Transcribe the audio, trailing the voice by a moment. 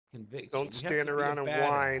conviction. Don't stand around and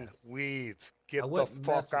whine. Leave. Get the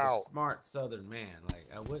fuck out. A smart Southern man. Like,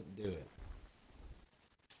 I wouldn't do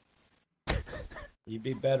it. You'd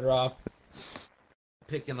be better off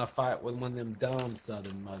picking a fight with one of them dumb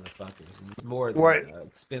Southern motherfuckers. It's more than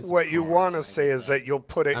expensive. What you want to say is that you'll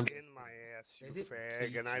put it in my ass, you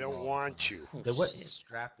fag, and I don't want you. They wasn't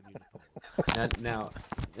strapping you to poles.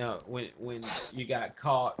 Now, when you got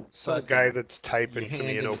caught, some guy that's typing to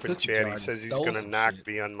me in open chat, he says he's gonna knock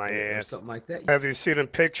me on my ass. Something like that. Have you seen a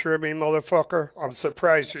picture of me, motherfucker? I'm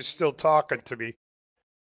surprised you're still talking to me.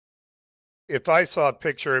 If I saw a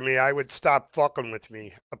picture of me, I would stop fucking with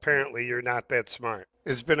me. Apparently, you're not that smart.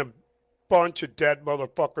 There's been a bunch of dead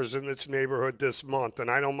motherfuckers in this neighborhood this month,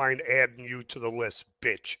 and I don't mind adding you to the list,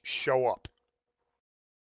 bitch. Show up.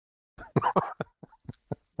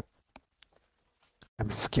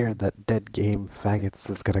 I'm scared that dead game faggots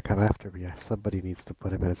is gonna come after me. Somebody needs to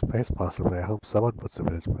put him in his place, possibly. I hope someone puts him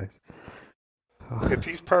in his place. If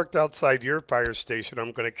he's parked outside your fire station,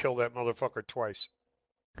 I'm gonna kill that motherfucker twice.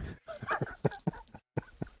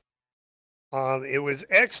 It was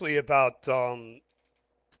actually about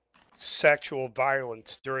sexual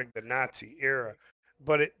violence during the Nazi era,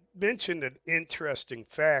 but it mentioned an interesting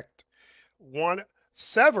fact.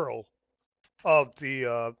 Several of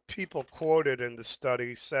the people quoted in the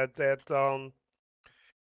study said that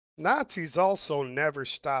Nazis also never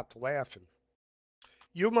stopped laughing.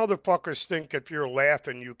 You motherfuckers think if you're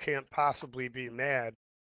laughing, you can't possibly be mad.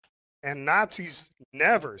 And Nazis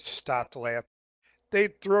never stopped laughing.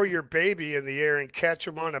 They'd throw your baby in the air and catch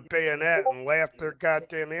him on a bayonet and laugh their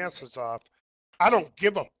goddamn asses off. I don't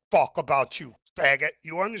give a fuck about you, faggot.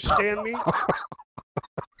 You understand me?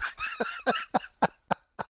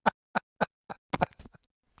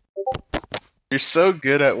 You're so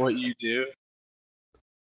good at what you do.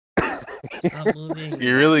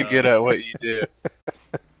 You're really good at what you do.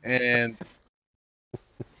 And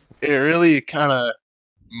it really kind of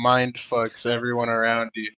mind fucks everyone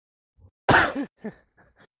around you.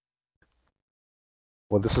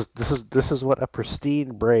 Well, this is what a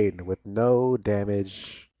pristine brain with no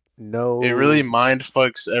damage, no. It really mind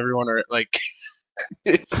fucks everyone. Like,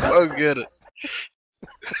 it's so good.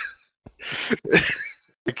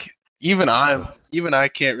 Like, even I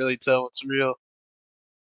can't really tell what's real.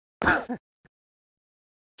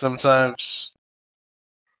 Sometimes.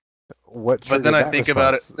 What? But then I think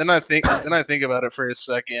about it. Then I think about it for a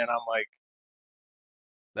second, and I'm like,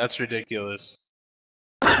 that's ridiculous.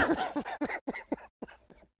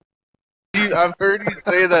 Dude, I've heard you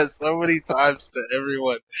say that so many times to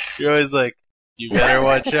everyone. You're always like, you better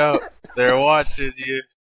watch out. They're watching you.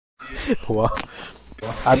 Well,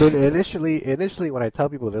 I mean, initially when I tell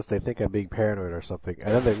people this, they think I'm being paranoid or something,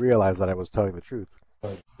 and then they realize that I was telling the truth.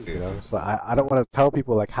 You know, so I don't want to tell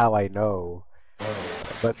people like how I know,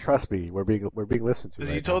 but trust me, we're being listened to. Because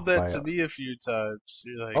right you told now that to me a few times.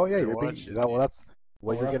 You're like, oh yeah, you're being. Well, that's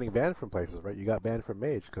well, you're getting banned from places, right? You got banned from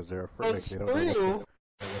Mage because they're afraid they don't know.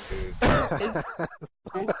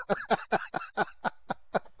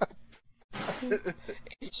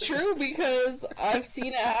 It's true because I've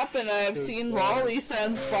seen it happen. I've seen Lolly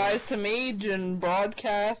send spies to Mage and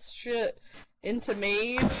broadcast shit into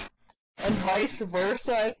Mage and vice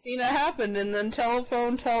versa. I've seen it happen, and then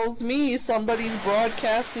telephone tells me somebody's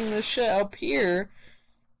broadcasting this shit up here,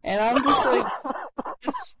 and I'm just like,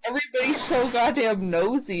 everybody's so goddamn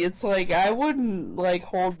nosy. It's like, I wouldn't like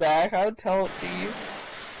hold back. I would tell it to you.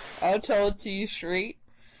 I would tell it to you straight.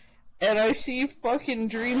 And I see fucking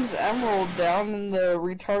Dreams Emerald down in the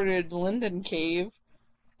retarded Linden cave,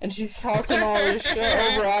 and she's talking all this shit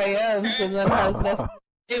over IMs and then has nothing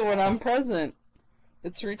to say when I'm present.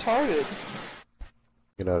 It's retarded.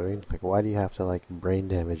 You know what I mean? Like, why do you have to like brain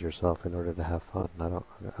damage yourself in order to have fun? I don't.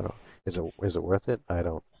 Is it worth it? I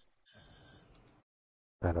don't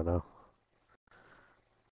know.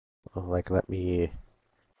 Like, let me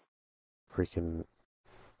freaking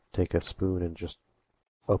take a spoon and just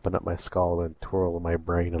open up my skull and twirl my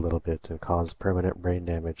brain a little bit and cause permanent brain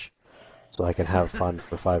damage so I can have fun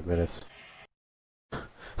for 5 minutes.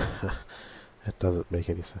 It doesn't make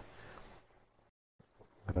any sense.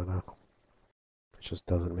 I don't know. It just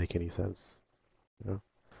doesn't make any sense. You know?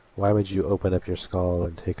 Why would you open up your skull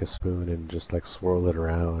and take a spoon and just like swirl it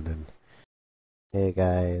around and, hey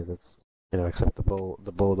guys, that's, you know, except the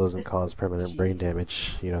bowl doesn't cause permanent brain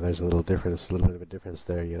damage. You know, there's a little bit of a difference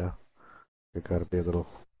there, you know. There gotta be a little,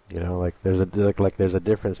 you know, like there's a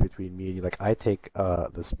difference between me and you. Like, I take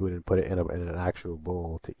the spoon and put it in an actual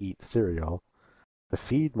bowl to eat cereal, to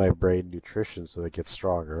feed my brain nutrition so it gets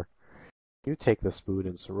stronger. You take the spoon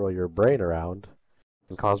and swirl your brain around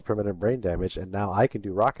and cause permanent brain damage, and now I can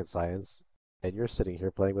do rocket science and you're sitting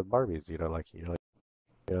here playing with Barbies.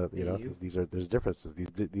 There's differences.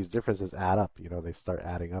 These differences add up. They start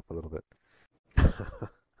adding up a little bit.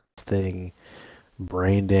 Thing,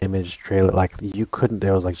 brain damage trailer. Like you couldn't.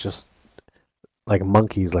 There was like just like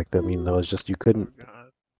monkeys. Like there was just you couldn't. Oh, God.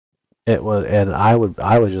 It was, and I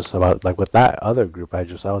was just about like with that other group. I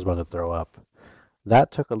was about to throw up.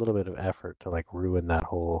 That took a little bit of effort to like ruin that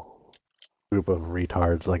whole group of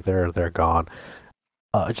retards. Like they're gone.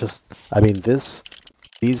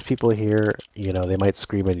 These people here, they might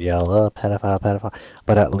scream and yell, "Oh, pedophile, pedophile,"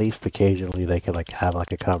 but at least occasionally they can like have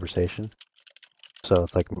like a conversation. So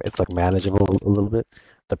it's like manageable a little bit.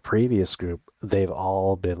 The previous group, they've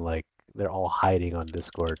all been like they're all hiding on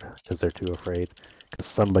Discord because they're too afraid because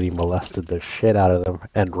somebody molested the shit out of them,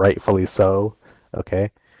 and rightfully so.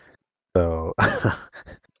 Okay, so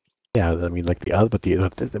yeah, I mean like the other,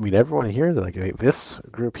 everyone here, like this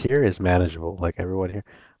group here is manageable. Like everyone here.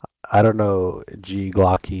 I don't know, G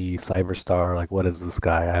Glocky, Cyberstar, like what is this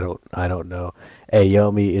guy? I don't know.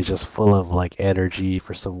 Ayomi is just full of like energy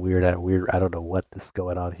for some weird I don't know what is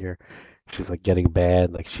going on here. She's like getting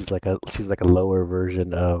banned, like she's like a lower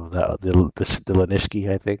version of the Dylanishki,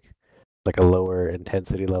 I think. Like a lower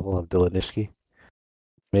intensity level of Dylanishki.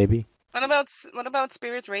 Maybe. What about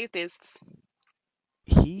Spirit's rapists?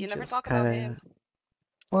 You never talk about him.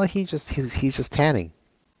 Well, he's just tanning.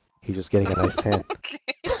 He's just getting a nice tan. Okay.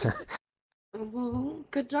 Well,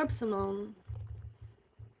 good job, Simone.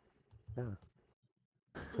 Yeah.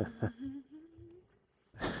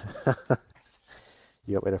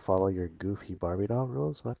 You want me to follow your goofy Barbie doll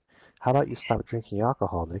rules? What? How about you stop drinking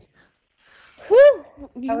alcohol, Nick? Whew!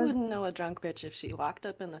 You wouldn't know a drunk bitch if she walked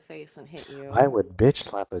up in the face and hit you. I would bitch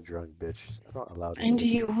slap a drunk bitch. I'm not allowed to. And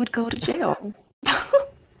you would go to jail.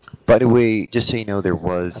 By the way, just so you know, there I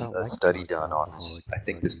was don't a like study drinking done on alcohol, I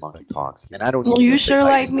think this like, monkeypox, and I don't. Well, even you know if sure they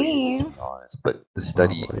like isolated me. it, to be honest, but the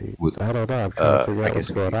study would. I don't know. I'm trying to figure I out what's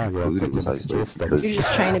guess going on. Yeah, conclude it was like isolated case study. because You're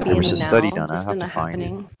just trying to be there in was the a study now, done. I just have in to a find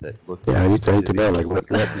happening. it that looked Yeah, I at need to know like specific what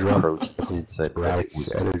drug approaches and said that sporadic it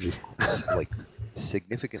was energy. like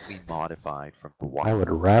significantly modified from the I would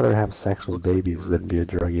wild. rather have sex with Looks like they babies were than be a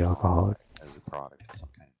druggy alcoholic. as a product of some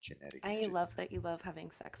kind of genetic. I engineering. love that you love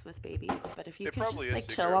having sex with babies, but if you It could just probably is like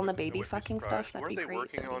Seeker, chill on the I baby wouldn't be fucking surprised. stuff, that'd Weren't be they great.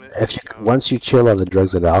 working on it? If you, once you chill on the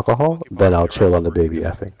drugs and alcohol, then I'll chill on the baby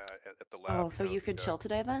effing. At the lab, Oh, so you could chill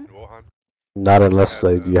today then? in Wuhan. Not unless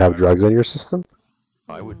had, you have drugs in your system.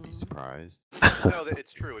 I would be surprised. No,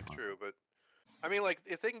 it's true, but I mean, like,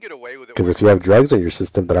 if they can get away with it. Because if you have drugs in your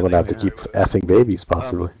system, then I'm gonna have to keep effing babies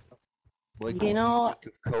possibly. You know,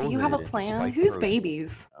 do you have a plan? Whose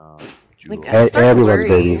babies? Like, I'm And starting to everyone's worry.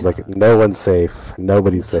 babies. Like no one's safe.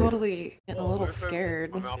 Nobody's safe. Totally getting a little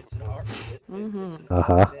scared.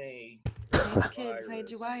 Uh-huh. Hide kids, hide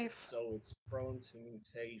your wife. So it's prone to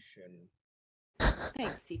mutation.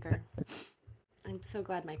 Thanks, Seeker. I'm so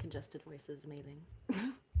glad my congested voice is amazing.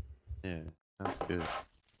 Yeah, that's good.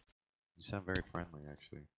 You sound very friendly,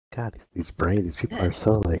 actually. God, these people are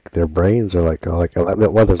so like their brains are like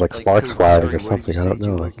well, there's like sparks flying or something. I don't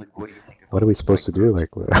know. Like, what are we supposed to do?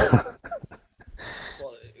 Like, Well,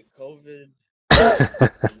 COVID.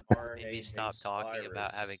 Maybe stop talking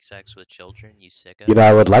about having sex with children, you sicko. you know,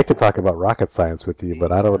 I would like to talk about rocket science with you,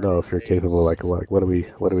 but I don't know if you're capable. Like, what are we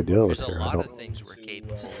dealing with There's a here? lot of things we're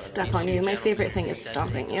capable of. Just step on you. My favorite thing is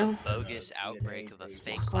stomping you. Bogus outbreak of a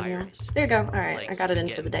fake On you. virus. There you go. Alright, Like, I got it in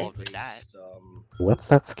get for the day. involved with that. What's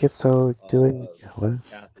that schizo doing?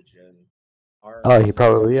 What? Oh, he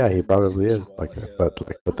probably is. Like,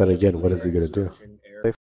 but then again, what is he gonna do?